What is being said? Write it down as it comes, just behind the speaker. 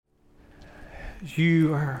As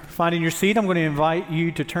you are finding your seat, I'm going to invite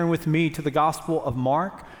you to turn with me to the Gospel of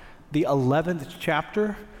Mark, the 11th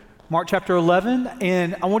chapter. Mark chapter 11,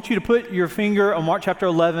 and I want you to put your finger on Mark chapter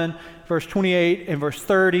 11, verse 28 and verse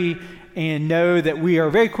 30, and know that we are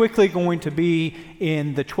very quickly going to be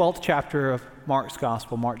in the 12th chapter of Mark's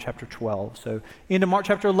Gospel, Mark chapter 12. So into Mark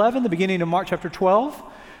chapter 11, the beginning of Mark chapter 12.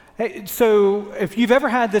 So if you've ever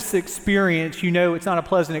had this experience, you know it's not a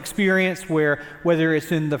pleasant experience where whether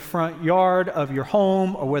it's in the front yard of your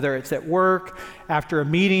home or whether it's at work after a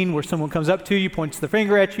meeting where someone comes up to you, points the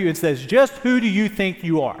finger at you and says, "Just who do you think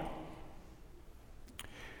you are?"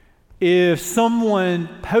 If someone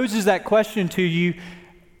poses that question to you,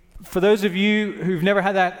 for those of you who've never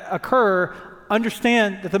had that occur,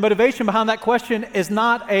 understand that the motivation behind that question is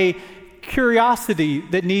not a curiosity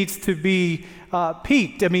that needs to be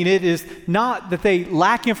piqued. I mean, it is not that they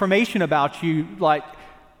lack information about you, like,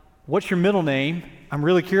 what's your middle name? I'm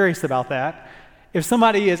really curious about that. If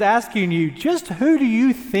somebody is asking you, just who do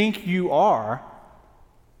you think you are?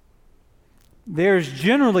 There's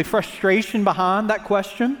generally frustration behind that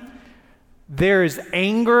question. There's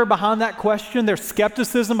anger behind that question. There's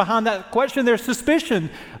skepticism behind that question. There's suspicion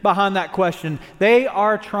behind that question. They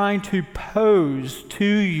are trying to pose to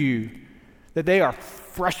you that they are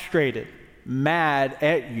frustrated, mad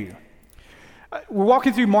at you. We're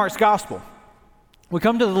walking through Mark's Gospel. We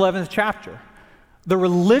come to the 11th chapter. The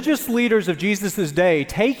religious leaders of Jesus' day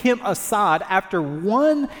take him aside after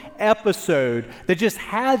one episode that just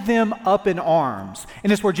had them up in arms.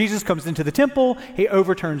 And it's where Jesus comes into the temple, he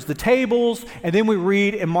overturns the tables, and then we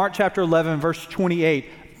read in Mark chapter 11, verse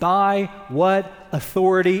 28, "By what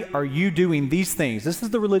authority are you doing these things?" This is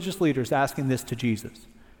the religious leaders asking this to Jesus.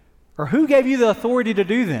 Or who gave you the authority to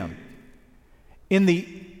do them? In the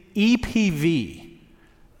EPV,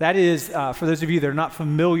 that is, for those of you that are not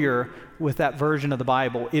familiar with that version of the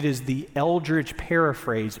Bible, it is the Eldridge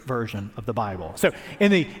Paraphrase version of the Bible. So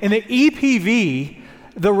in the EPV,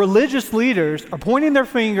 the religious leaders are pointing their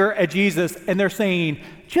finger at Jesus and they're saying,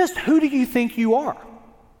 "Just who do you think you are?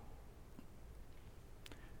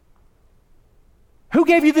 Who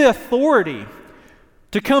gave you the authority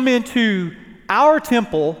to come into our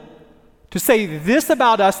temple to say this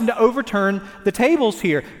about us and to overturn the tables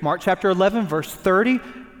here?" Mark chapter 11, verse 30,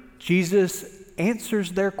 Jesus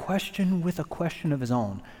answers their question with a question of his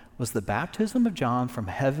own. "Was the baptism of John from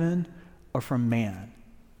heaven or from man?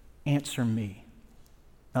 Answer me."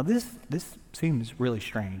 Now this seems really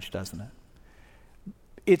strange, doesn't it?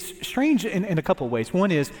 It's strange in a couple of ways. One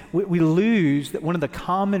is we lose that one of the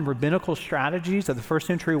common rabbinical strategies of the first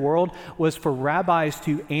century world was for rabbis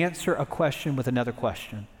to answer a question with another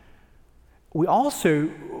question.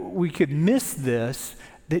 We could miss this,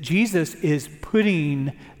 that Jesus is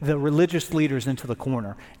putting the religious leaders into the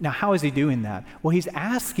corner. Now, how is he doing that? Well, he's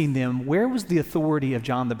asking them, where was the authority of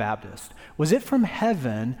John the Baptist? Was it from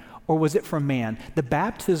heaven or was it from man? The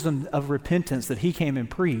baptism of repentance that he came and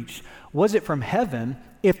preached, was it from heaven?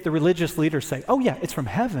 If the religious leaders say, "Oh yeah, it's from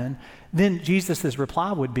heaven," then Jesus'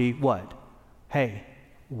 reply would be what? "Hey,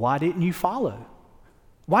 why didn't you follow?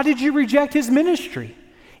 Why did you reject his ministry?"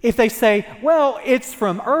 If they say, "Well, it's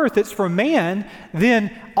from earth, it's from man," then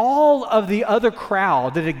all of the other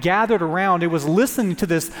crowd that had gathered around, it was listening to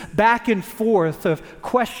this back and forth of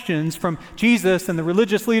questions from Jesus and the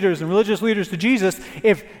religious leaders to Jesus.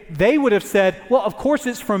 If they would have said, "Well, of course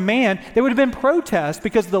it's from man," there would have been protests,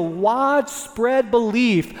 because the widespread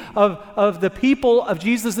belief of the people of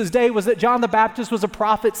Jesus' day was that John the Baptist was a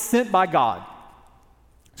prophet sent by God.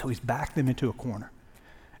 So he's backed them into a corner.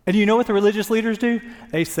 And you know what the religious leaders do?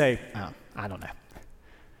 They say, "Oh, I don't know."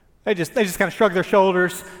 They just kind of shrug their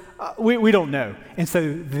shoulders. We don't know. And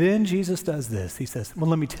so then Jesus does this. He says, "Well,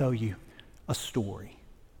 let me tell you a story.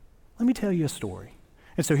 Let me tell you a story."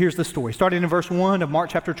 And so here's the story. Starting in verse 1 of Mark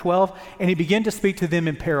chapter 12, "And he began to speak to them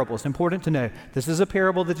in parables." Important to know, this is a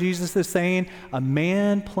parable that Jesus is saying. "A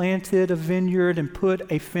man planted a vineyard and put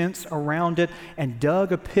a fence around it and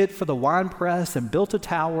dug a pit for the winepress and built a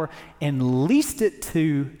tower and leased it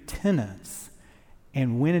to tenants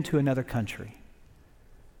and went into another country."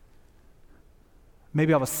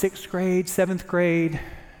 Maybe I was 6th grade, 7th grade.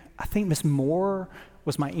 I think Miss Moore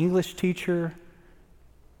was my English teacher.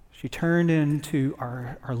 She turned into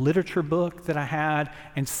our literature book that I had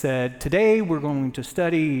and said, "Today we're going to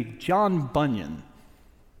study John Bunyan."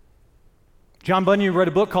 John Bunyan wrote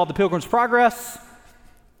a book called The Pilgrim's Progress,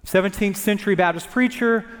 17th century Baptist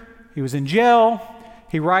preacher. He was in jail.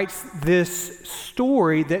 he writes this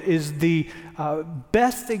story that is the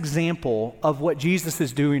best example of what Jesus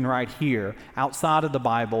is doing right here outside of the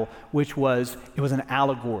Bible, which was, it was an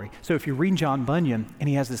allegory. So if you read John Bunyan, and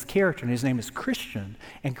he has this character, and his name is Christian,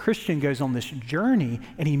 and Christian goes on this journey,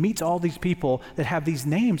 and he meets all these people that have these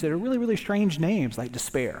names that are really, really strange names, like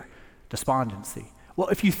despair, despondency. Well,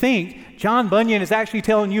 if you think John Bunyan is actually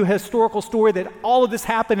telling you a historical story that all of this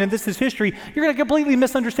happened and this is history, you're going to completely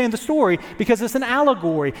misunderstand the story because it's an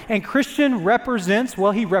allegory. And Christian represents,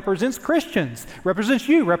 well, he represents Christians, represents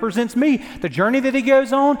you, represents me. The journey that he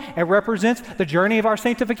goes on, it represents the journey of our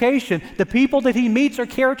sanctification. The people that he meets are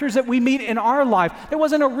characters that we meet in our life. There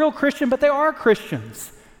wasn't a real Christian, but they are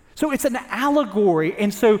Christians. So it's an allegory.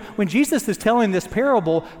 And so when Jesus is telling this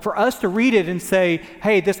parable, for us to read it and say,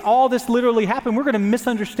 hey, all this literally happened, we're going to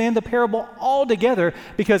misunderstand the parable altogether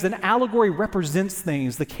because an allegory represents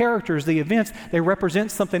things. The characters, the events, they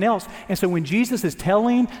represent something else. And so when Jesus is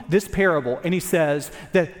telling this parable and he says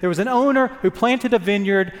that there was an owner who planted a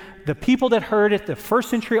vineyard, the people that heard it, the first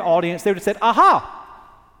century audience, they would have said, aha!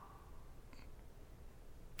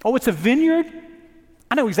 Oh, it's a vineyard?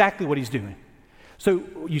 I know exactly what he's doing. So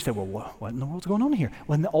you say, well, what in the world's going on here?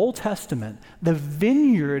 Well, in the Old Testament, the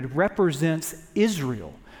vineyard represents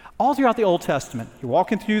Israel. All throughout the Old Testament, you're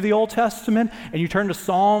walking through the Old Testament and you turn to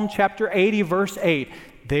Psalm chapter 80, verse 8.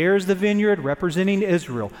 There's the vineyard representing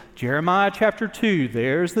Israel. Jeremiah chapter 2,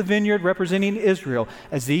 there's the vineyard representing Israel.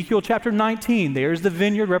 Ezekiel chapter 19, there's the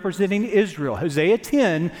vineyard representing Israel. Hosea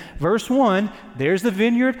 10, verse 1, there's the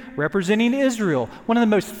vineyard representing Israel. One of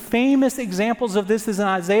the most famous examples of this is in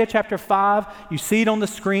Isaiah chapter 5. You see it on the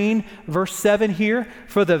screen, verse 7 here.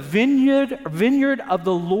 For the vineyard of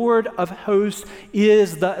the Lord of hosts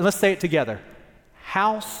is the, let's say it together,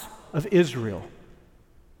 house of Israel.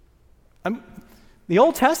 The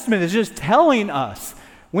Old Testament is just telling us,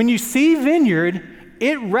 when you see vineyard,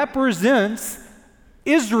 it represents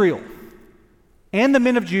Israel. And the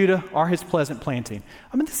men of Judah are his pleasant planting.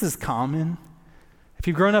 I mean, this is common. If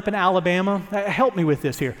you've grown up in Alabama, help me with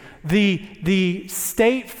this here. The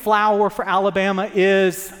state flower for Alabama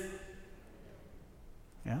is,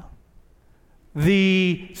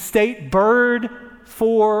 the state bird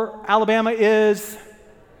for Alabama is,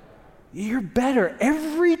 you're better.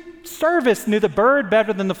 Every service knew the bird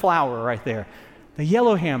better than the flower right there, the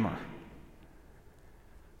yellowhammer.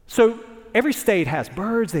 So every state has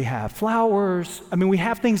birds, they have flowers. I mean, we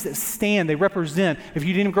have things that stand, they represent. If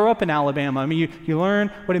you didn't grow up in Alabama, I mean, you learn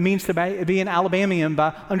what it means to be an Alabamian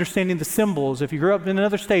by understanding the symbols. If you grew up in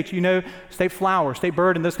another state, you know state flower, state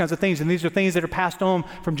bird, and those kinds of things. And these are things that are passed on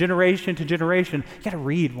from generation to generation. You got to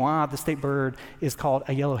read why the state bird is called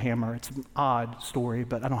a yellowhammer. It's an odd story,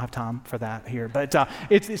 but I don't have time for that here. But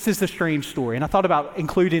it's just a strange story. And I thought about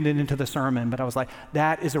including it into the sermon, but I was like,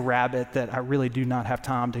 that is a rabbit that I really do not have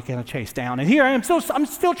time to kind of chase down. And here I am, I'm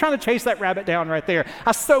still trying to chase that rabbit down right there.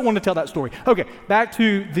 I so want to tell that story. Okay, back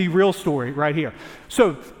to the real story right here.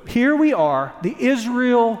 So here we are.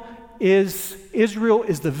 Israel is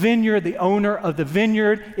the vineyard. The owner of the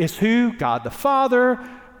vineyard is who? God the Father.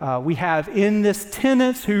 We have in this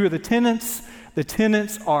tenants. Who are the tenants? The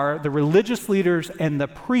tenants are the religious leaders and the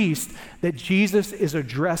priests that Jesus is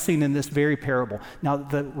addressing in this very parable. Now,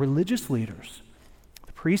 the religious leaders,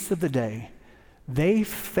 the priests of the day, they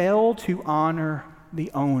failed to honor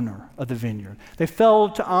the owner of the vineyard. They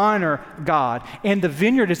failed to honor God. And the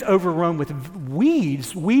vineyard is overrun with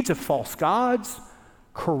weeds of false gods,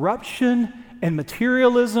 corruption, and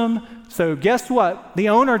materialism. So guess what? The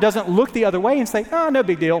owner doesn't look the other way and say, oh, no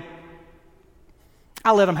big deal.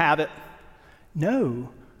 I'll let them have it. No.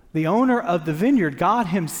 The owner of the vineyard, God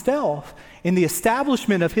himself, in the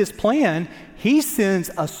establishment of his plan, he sends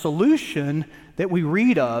a solution that we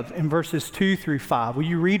read of in verses 2 through 5. Will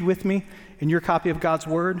you read with me in your copy of God's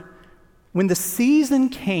word? When the season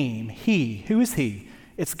came, he, who is he?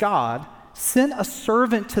 It's God, sent a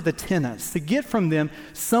servant to the tenants to get from them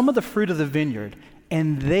some of the fruit of the vineyard.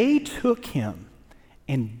 And they took him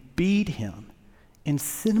and beat him and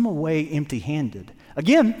sent him away empty-handed.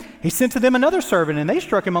 Again, he sent to them another servant, and they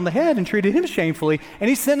struck him on the head and treated him shamefully. And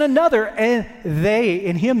he sent another, and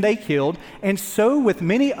him they killed. And so with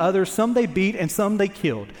many others, some they beat and some they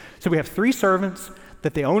killed. So we have 3 servants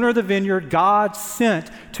that the owner of the vineyard, God, sent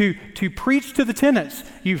to preach to the tenants.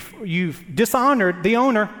 You've dishonored the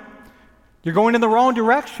owner. You're going in the wrong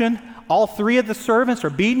direction. All 3 of the servants are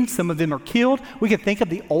beaten. Some of them are killed. We can think of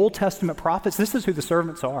the Old Testament prophets. This is who the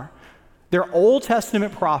servants are. They're Old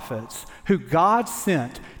Testament prophets who God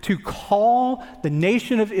sent to call the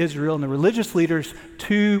nation of Israel and the religious leaders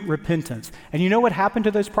to repentance. And you know what happened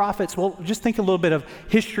to those prophets? Well, just think a little bit of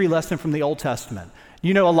history lesson from the Old Testament.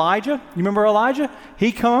 You know Elijah? You remember Elijah?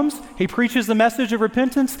 He comes, he preaches the message of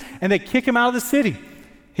repentance, and they kick him out of the city.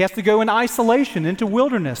 He has to go in isolation into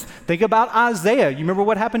wilderness. Think about Isaiah. You remember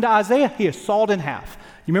what happened to Isaiah? He is sawed in half.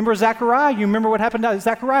 You remember Zechariah? You remember what happened to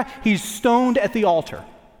Zechariah? He's stoned at the altar.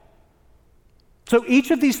 So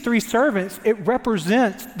each of these three servants, it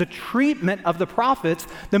represents the treatment of the prophets.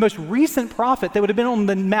 The most recent prophet that would have been on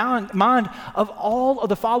the mind of all of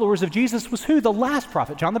the followers of Jesus was who? The last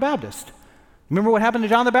prophet, John the Baptist. Remember what happened to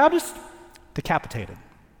John the Baptist? Decapitated.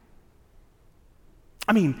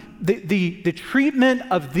 I mean, the treatment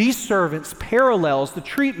of these servants parallels the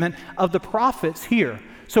treatment of the prophets here.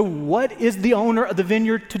 So what is the owner of the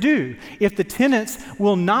vineyard to do? If the tenants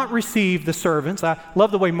will not receive the servants, I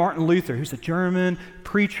love the way Martin Luther, who's a German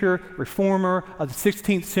preacher, reformer of the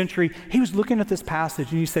 16th century, he was looking at this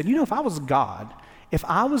passage and he said, if I was God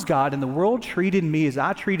and the world treated me as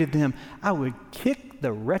I treated them, I would kick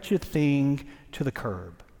the wretched thing to the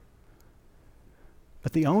curb.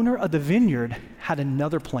 But the owner of the vineyard had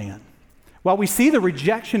another plan. While we see the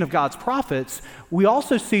rejection of God's prophets, we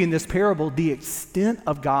also see in this parable the extent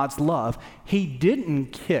of God's love. He didn't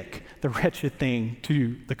kick the wretched thing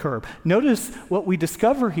to the curb. Notice what we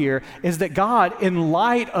discover here is that God, in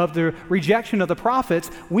light of the rejection of the prophets,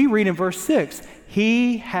 we read in verse 6,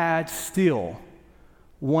 he had still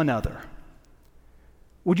one other.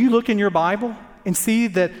 Would you look in your Bible and see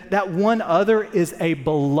that one other is a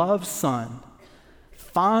beloved son?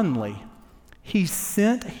 Finally, he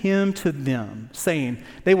sent him to them, saying,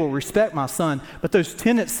 they will respect my son. But those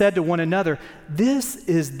tenants said to one another, this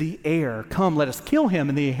is the heir. Come, let us kill him,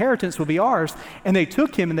 and the inheritance will be ours. And they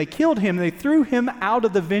took him, and they killed him, and they threw him out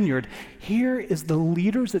of the vineyard. Here is the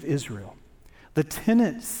leaders of Israel. The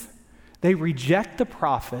tenants, they reject the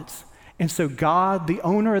prophets. And so God, the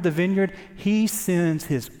owner of the vineyard, he sends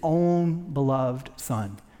his own beloved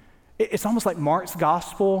son. It's almost like Mark's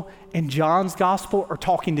gospel and John's gospel are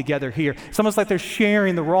talking together here. It's almost like they're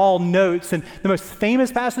sharing the raw notes. And the most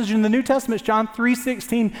famous passage in the New Testament is John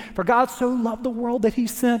 3:16. For God so loved the world that he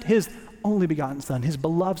sent his only begotten son, his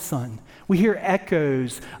beloved son. We hear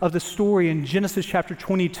echoes of the story in Genesis chapter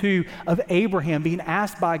 22 of Abraham being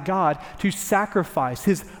asked by God to sacrifice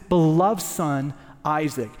his beloved son,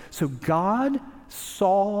 Isaac. So God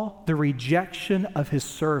saw the rejection of his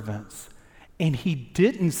servants. And he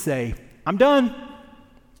didn't say, I'm done.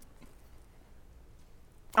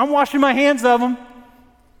 I'm washing my hands of them.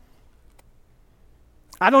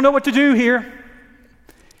 I don't know what to do here.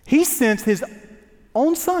 He sent his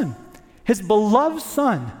own son, his beloved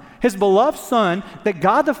son that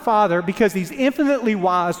God the Father, because he's infinitely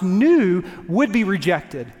wise, knew would be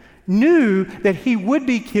rejected, knew that he would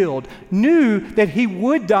be killed, knew that he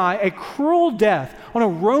would die a cruel death on a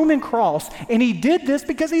Roman cross, and he did this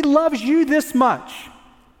because he loves you this much.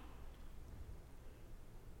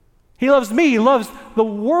 He loves me, he loves the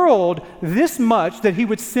world this much that he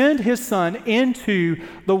would send his son into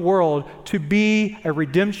the world to be a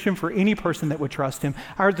redemption for any person that would trust him.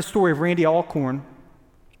 I heard the story of Randy Alcorn.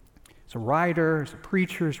 He's a writer, he's a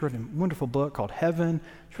preacher, he's written a wonderful book called Heaven.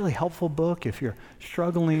 It's a really helpful book if you're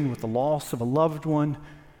struggling with the loss of a loved one.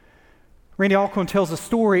 Randy Alcorn tells a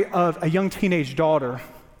story of a young teenage daughter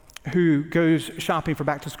who goes shopping for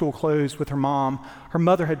back-to-school clothes with her mom. Her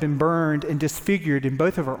mother had been burned and disfigured in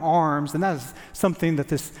both of her arms, and that is something that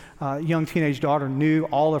this young teenage daughter knew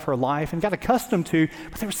all of her life and got accustomed to.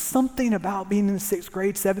 But there was something about being in the 6th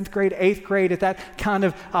grade, 7th grade, 8th grade at that kind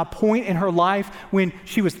of point in her life when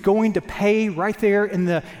she was going to pay right there in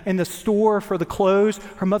the store for the clothes.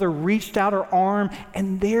 Her mother reached out her arm,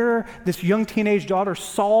 and there this young teenage daughter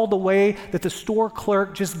saw the way that the store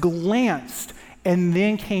clerk just glanced and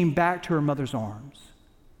then came back to her mother's arms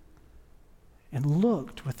and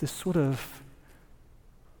looked with this sort of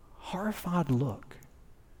horrified look.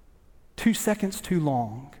 2 seconds too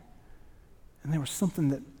long. And there was something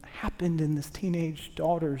that happened in this teenage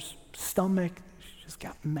daughter's stomach. She just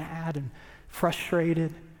got mad and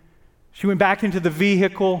frustrated. She went back into the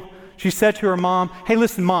vehicle. She said to her mom, hey,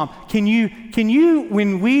 listen, Mom, can you,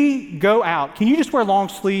 when we go out, can you just wear long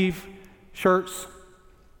sleeve shirts?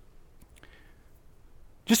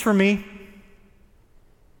 Just for me.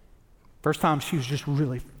 First time she was just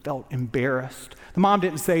really felt embarrassed. The mom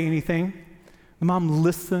didn't say anything. The mom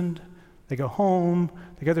listened. They go home.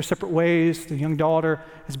 They go their separate ways. The young daughter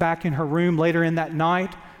is back in her room later in that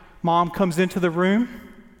night. Mom comes into the room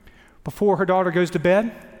before her daughter goes to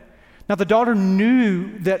bed. Now, the daughter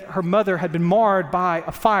knew that her mother had been marred by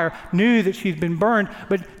a fire, knew that she'd been burned,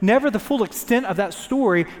 but never the full extent of that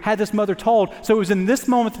story had this mother told. So it was in this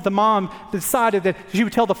moment that the mom decided that she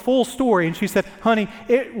would tell the full story. And she said, honey,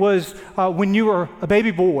 it was when you were a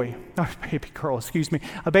baby boy, a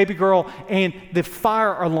baby girl, and the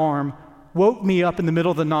fire alarm woke me up in the middle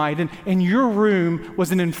of the night, and your room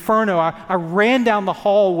was an inferno. I ran down the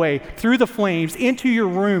hallway through the flames, into your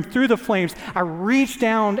room, through the flames. I reached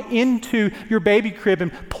down into your baby crib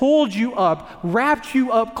and pulled you up, wrapped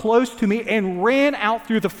you up close to me, and ran out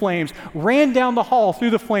through the flames, ran down the hall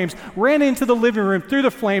through the flames, ran into the living room through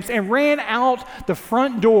the flames, and ran out the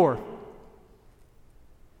front door.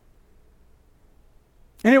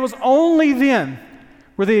 And it was only then,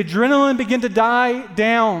 where the adrenaline began to die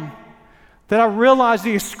down, that I realized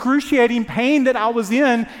the excruciating pain that I was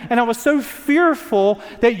in, and I was so fearful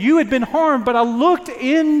that you had been harmed, but I looked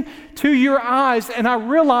into your eyes and I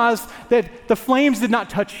realized that the flames did not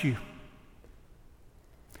touch you.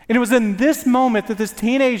 And it was in this moment that this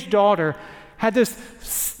teenage daughter had this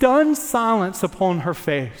stunned silence upon her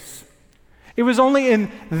face. It was only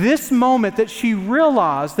in this moment that she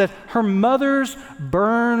realized that her mother's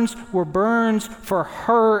burns were burns for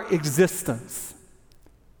her existence.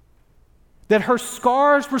 That her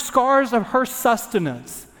scars were scars of her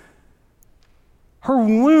sustenance. Her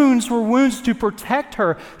wounds were wounds to protect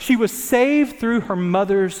her. She was saved through her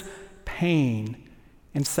mother's pain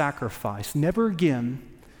and sacrifice. Never again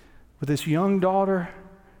would this young daughter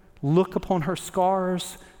look upon her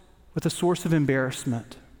scars with a source of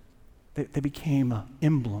embarrassment. They became an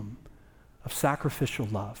emblem of sacrificial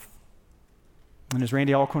love. And as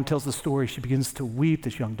Randy Alcorn tells the story, she begins to weep,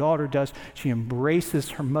 this young daughter does. She embraces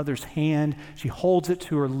her mother's hand, she holds it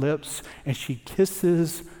to her lips, and she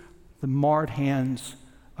kisses the marred hands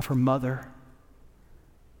of her mother.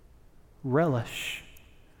 Relish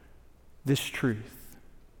this truth.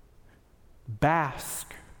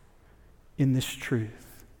 Bask in this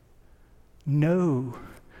truth. Know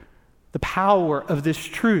the power of this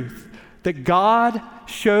truth, that God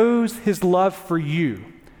shows his love for you.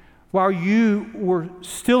 While you were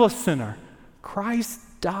still a sinner, Christ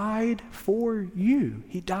died for you.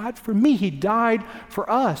 He died for me. He died for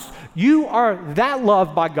us. You are that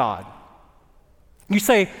loved by God. You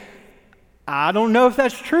say, I don't know if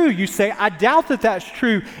that's true. You say, I doubt that that's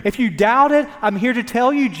true. If you doubt it, I'm here to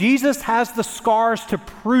tell you Jesus has the scars to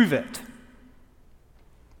prove it.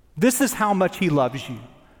 This is how much he loves you.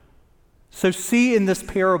 So see in this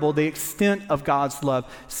parable the extent of God's love.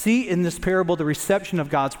 See in this parable the reception of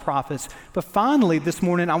God's prophets. But finally, this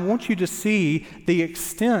morning, I want you to see the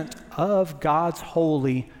extent of God's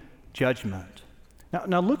holy judgment.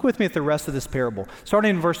 Now look with me at the rest of this parable.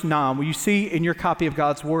 Starting in verse 9, where you see in your copy of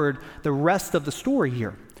God's word the rest of the story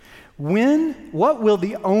here. What will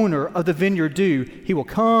the owner of the vineyard do? He will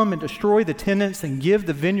come and destroy the tenants and give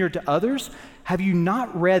the vineyard to others. Have you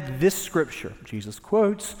not read this scripture? Jesus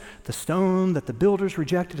quotes, the stone that the builders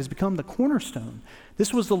rejected has become the cornerstone.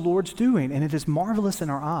 This was the Lord's doing, and it is marvelous in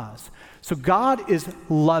our eyes. So God is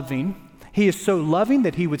loving. He is so loving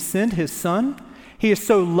that he would send his son. He is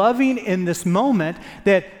so loving in this moment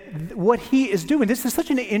that what he is doing, this is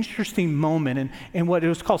such an interesting moment in what it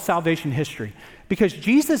was called salvation history, because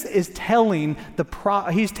Jesus is telling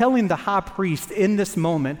he's telling the high priest in this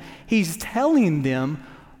moment, he's telling them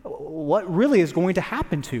what really is going to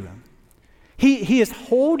happen to him. He is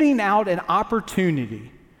holding out an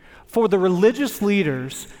opportunity for the religious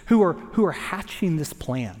leaders who are hatching this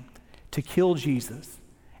plan to kill Jesus.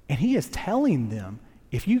 And he is telling them,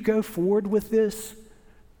 if you go forward with this,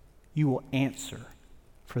 you will answer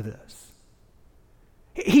for this.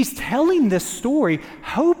 He's telling this story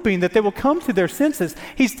hoping that they will come to their senses.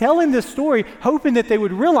 He's telling this story hoping that they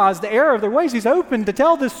would realize the error of their ways. He's open to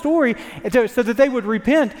tell this story so that they would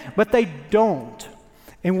repent, but they don't.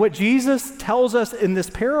 And what Jesus tells us in this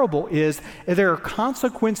parable is there are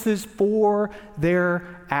consequences for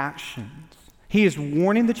their actions. He is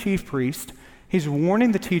warning the chief priest. He's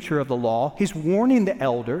warning the teacher of the law. He's warning the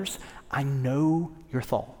elders. I know your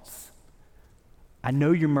thoughts. I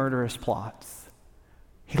know your murderous plots.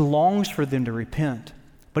 He longs for them to repent.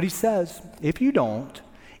 But he says, if you don't,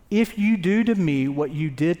 if you do to me what you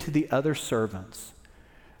did to the other servants,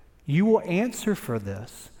 you will answer for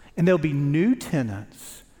this. And there'll be new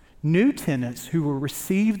tenants who will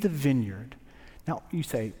receive the vineyard. Now, you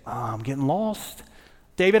say, I'm getting lost.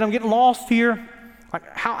 David, I'm getting lost here.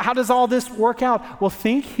 How does all this work out? Well,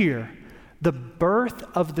 think here. The birth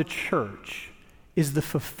of the church is the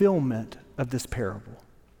fulfillment of this parable.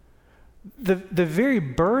 The very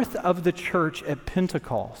birth of the church at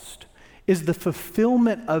Pentecost is the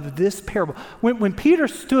fulfillment of this parable. When Peter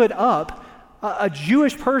stood up, a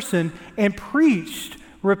Jewish person, and preached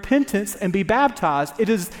repentance and be baptized, it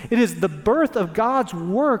is the birth of God's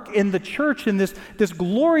work in the church in this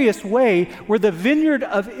glorious way where the vineyard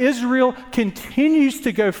of Israel continues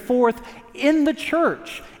to go forth in the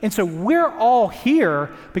church. And so we're all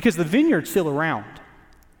here because the vineyard's still around.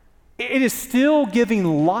 It is still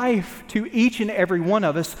giving life to each and every one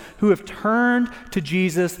of us who have turned to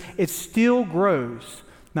Jesus. It still grows.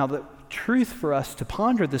 Now, the truth for us to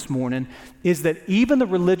ponder this morning is that even the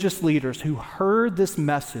religious leaders who heard this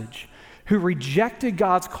message, who rejected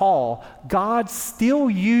God's call, God still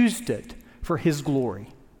used it for his glory.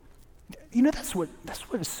 You know, that's what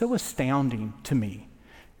is so astounding to me.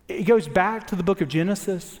 It goes back to the book of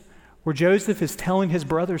Genesis, where Joseph is telling his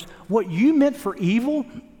brothers, what you meant for evil,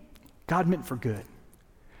 God meant for good.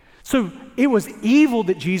 So it was evil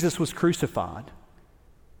that Jesus was crucified.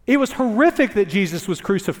 It was horrific that Jesus was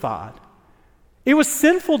crucified. It was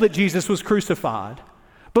sinful that Jesus was crucified.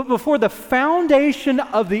 But before the foundation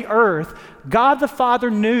of the earth, God the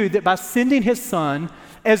Father knew that by sending his Son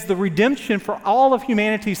as the redemption for all of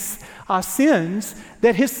humanity's sins,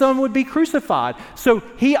 that his Son would be crucified. So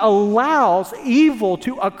he allows evil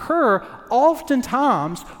to occur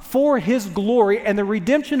oftentimes for his glory and the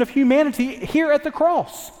redemption of humanity here at the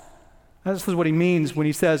cross. This is what he means when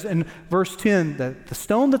he says in verse 10 that the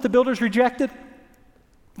stone that the builders rejected,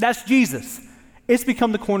 that's Jesus. It's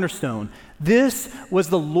become the cornerstone. This was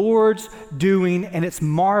the Lord's doing, and it's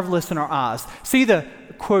marvelous in our eyes. See the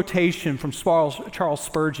quotation from Charles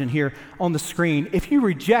Spurgeon here on the screen. If you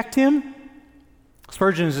reject him,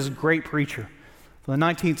 Spurgeon is this great preacher from the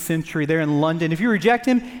 19th century there in London. If you reject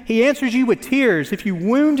him, he answers you with tears. If you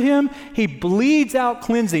wound him, he bleeds out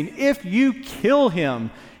cleansing. If you kill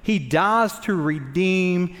him, he dies to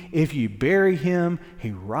redeem. If you bury him,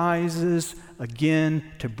 he rises again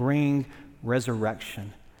to bring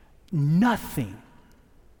resurrection. Nothing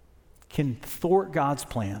can thwart God's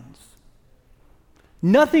plans.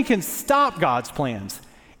 Nothing can stop God's plans.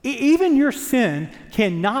 Even your sin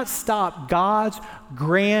cannot stop God's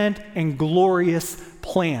grand and glorious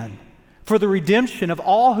plan for the redemption of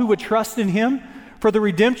all who would trust in him, for the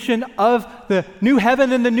redemption of the new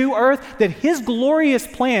heaven and the new earth, that his glorious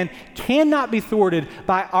plan cannot be thwarted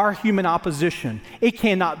by our human opposition. It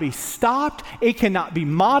cannot be stopped. It cannot be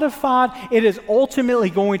modified. It is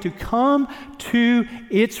ultimately going to come to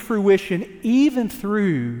its fruition even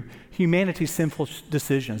through humanity's sinful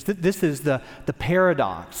decisions. This is the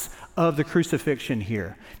paradox of the crucifixion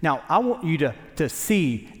here. Now, I want you to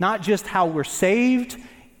see not just how we're saved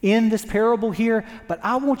in this parable here, but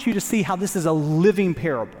I want you to see how this is a living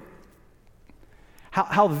parable.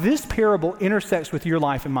 How this parable intersects with your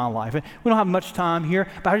life and my life. And we don't have much time here,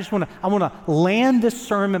 but I want to land this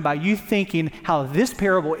sermon by you thinking how this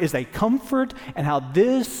parable is a comfort and how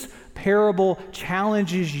this parable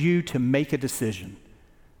challenges you to make a decision.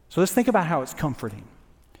 So let's think about how it's comforting.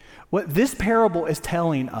 What this parable is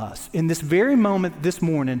telling us in this very moment this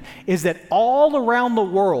morning is that all around the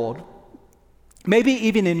world, maybe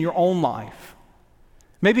even in your own life,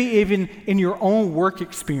 maybe even in your own work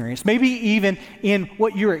experience, maybe even in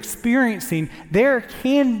what you're experiencing, there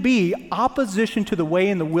can be opposition to the way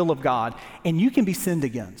and the will of God, and you can be sinned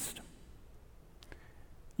against.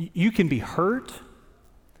 You can be hurt.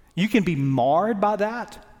 You can be marred by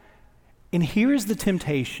that. And here is the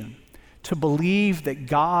temptation, to believe that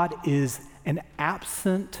God is an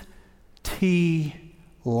absentee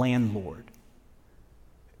landlord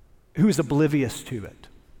who is oblivious to it,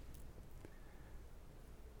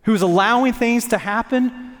 who is allowing things to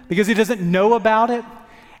happen because he doesn't know about it.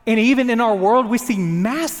 And even in our world, we see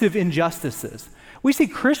massive injustices. We see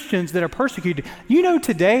Christians that are persecuted. You know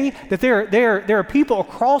today that there are people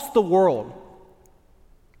across the world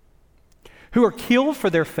who are killed for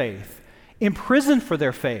their faith, imprisoned for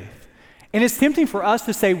their faith. And it's tempting for us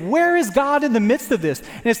to say, where is God in the midst of this?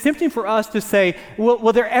 And it's tempting for us to say,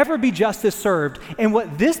 will there ever be justice served? And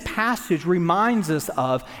what this passage reminds us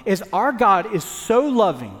of is our God is so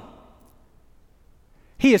loving.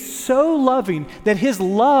 He is so loving that his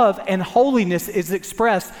love and holiness is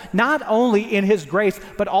expressed not only in his grace,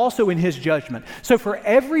 but also in his judgment. So for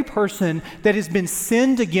every person that has been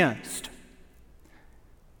sinned against,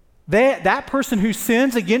 that person who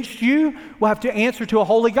sins against you will have to answer to a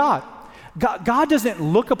holy God. God doesn't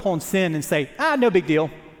look upon sin and say, no big deal.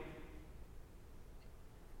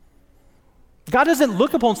 God doesn't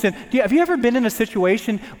look upon sin. Have you ever been in a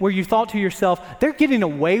situation where you thought to yourself, they're getting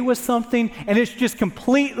away with something and it's just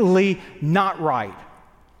completely not right?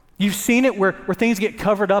 You've seen it where things get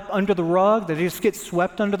covered up under the rug, that they just get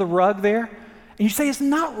swept under the rug there. And you say, it's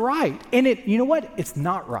not right. And you know what? It's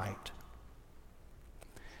not right.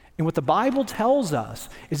 And what the Bible tells us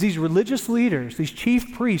is these religious leaders, these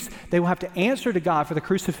chief priests, they will have to answer to God for the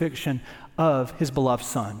crucifixion of his beloved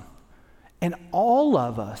Son. And all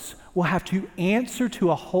of us will have to answer to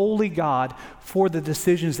a holy God for the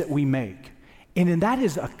decisions that we make. And that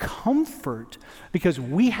is a comfort because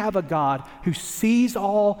we have a God who sees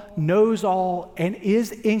all, knows all, and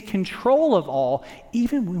is in control of all,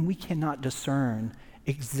 even when we cannot discern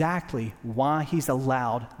exactly why he's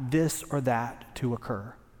allowed this or that to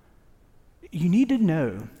occur. You need to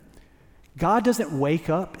know God doesn't wake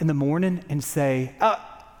up in the morning and say,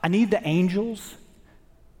 I need the angels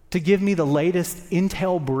to give me the latest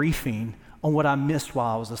intel briefing on what I missed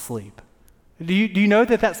while I was asleep. Do you know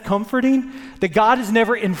that that's comforting? That God is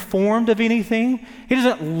never informed of anything. He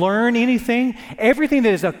doesn't learn anything. Everything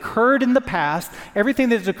that has occurred in the past, everything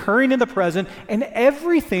that is occurring in the present, and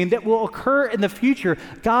everything that will occur in the future,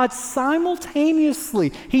 God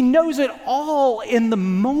simultaneously, he knows it all in the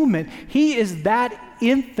moment. He is that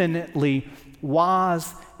infinitely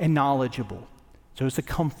wise and knowledgeable. So it's a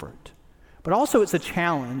comfort. But also it's a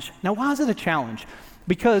challenge. Now, why is it a challenge?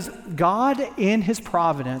 Because God, in his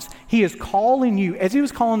providence, he is calling you, as he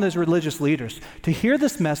was calling those religious leaders, to hear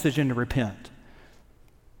this message and to repent.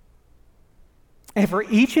 And for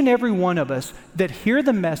each and every one of us that hear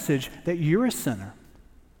the message that you're a sinner,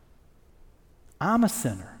 I'm a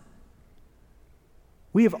sinner.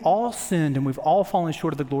 We have all sinned and we've all fallen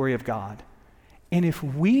short of the glory of God. And if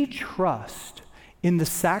we trust in the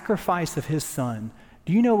sacrifice of his Son,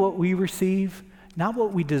 do you know what we receive? Not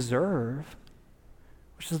what we deserve,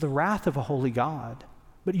 which is the wrath of a holy God.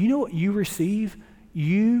 But you know what you receive?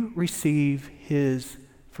 You receive his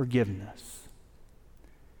forgiveness.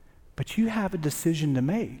 But you have a decision to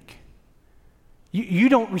make. You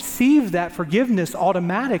don't receive that forgiveness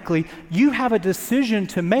automatically. You have a decision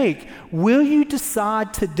to make. Will you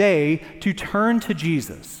decide today to turn to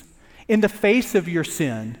Jesus in the face of your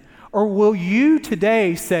sin? Or will you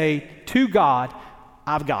today say to God,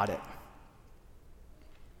 I've got it?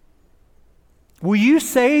 Will you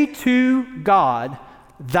say to God,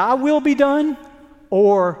 thy will be done,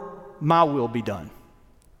 or my will be done?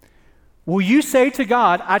 Will you say to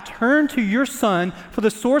God, I turn to your Son for the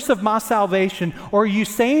source of my salvation, or are you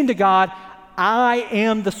saying to God, I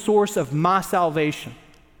am the source of my salvation?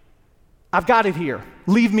 I've got it here.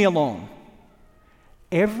 Leave me alone.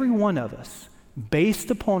 Every one of us, based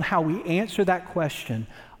upon how we answer that question,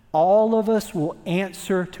 all of us will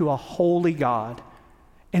answer to a holy God.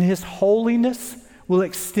 And his holiness will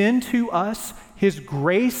extend to us his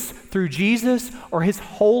grace through Jesus, or his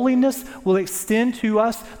holiness will extend to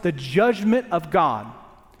us the judgment of God.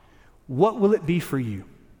 What will it be for you?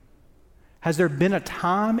 Has there been a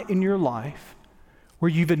time in your life where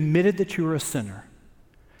you've admitted that you are a sinner?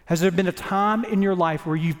 Has there been a time in your life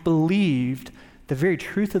where you've believed the very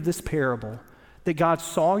truth of this parable, that God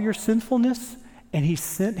saw your sinfulness and he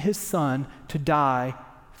sent his Son to die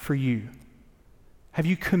for you? Have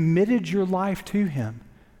you committed your life to him?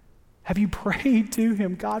 Have you prayed to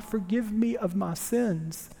him, God, forgive me of my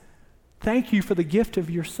sins? Thank you for the gift of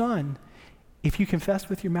your Son. If you confess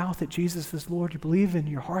with your mouth that Jesus is Lord, you believe in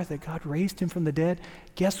your heart that God raised him from the dead,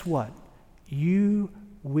 guess what? You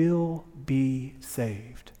will be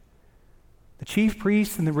saved. The chief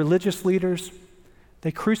priests and the religious leaders,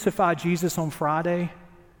 they crucified Jesus on Friday,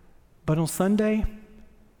 but on Sunday,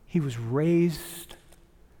 he was raised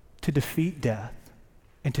to defeat death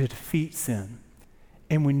and to defeat sin.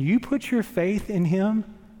 And when you put your faith in him,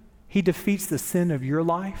 he defeats the sin of your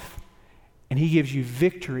life, and he gives you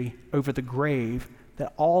victory over the grave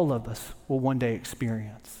that all of us will one day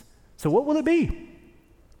experience. So what will it be?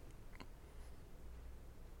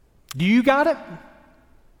 Do you got it?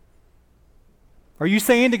 Are you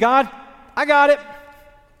saying to God, I got it?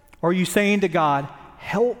 Or are you saying to God,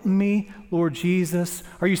 help me, Lord Jesus?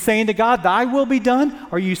 Are you saying to God, thy will be done?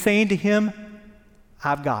 Or are you saying to him,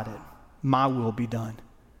 I've got it. My will be done.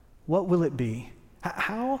 What will it be?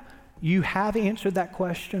 How you have answered that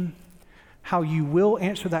question, how you will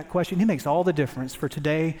answer that question, it makes all the difference for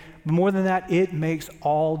today. But more than that, it makes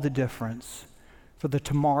all the difference for the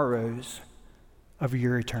tomorrows of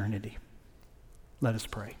your eternity. Let us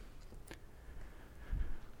pray.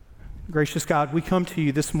 Gracious God, we come to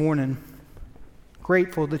you this morning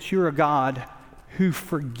grateful that you're a God who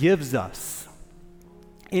forgives us.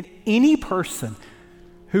 And any person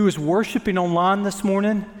who is worshiping online this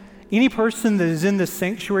morning, any person that is in the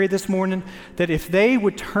sanctuary this morning, that if they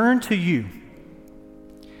would turn to you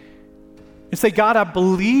and say, God, I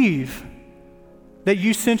believe that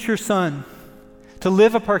you sent your Son to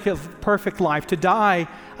live a perfect life, to die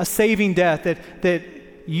a saving death, that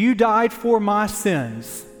you died for my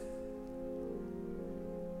sins.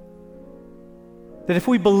 That if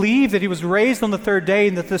we believe that he was raised on the third day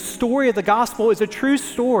and that the story of the gospel is a true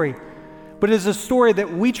story, but it is a story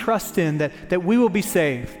that we trust in, that we will be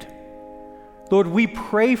saved. Lord, we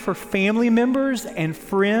pray for family members and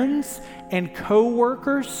friends and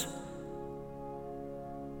co-workers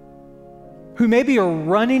who maybe are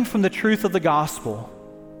running from the truth of the gospel.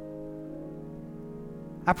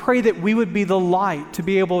 I pray that we would be the light to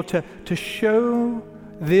be able to show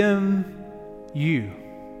them you.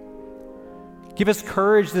 Give us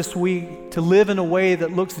courage this week to live in a way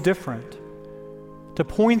that looks different, to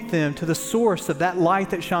point them to the source of that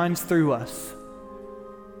light that shines through us.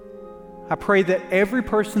 I pray that every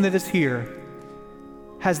person that is here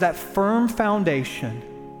has that firm foundation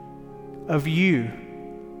of you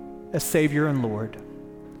as Savior and Lord.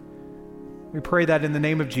 We pray that in the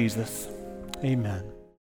name of Jesus. Amen.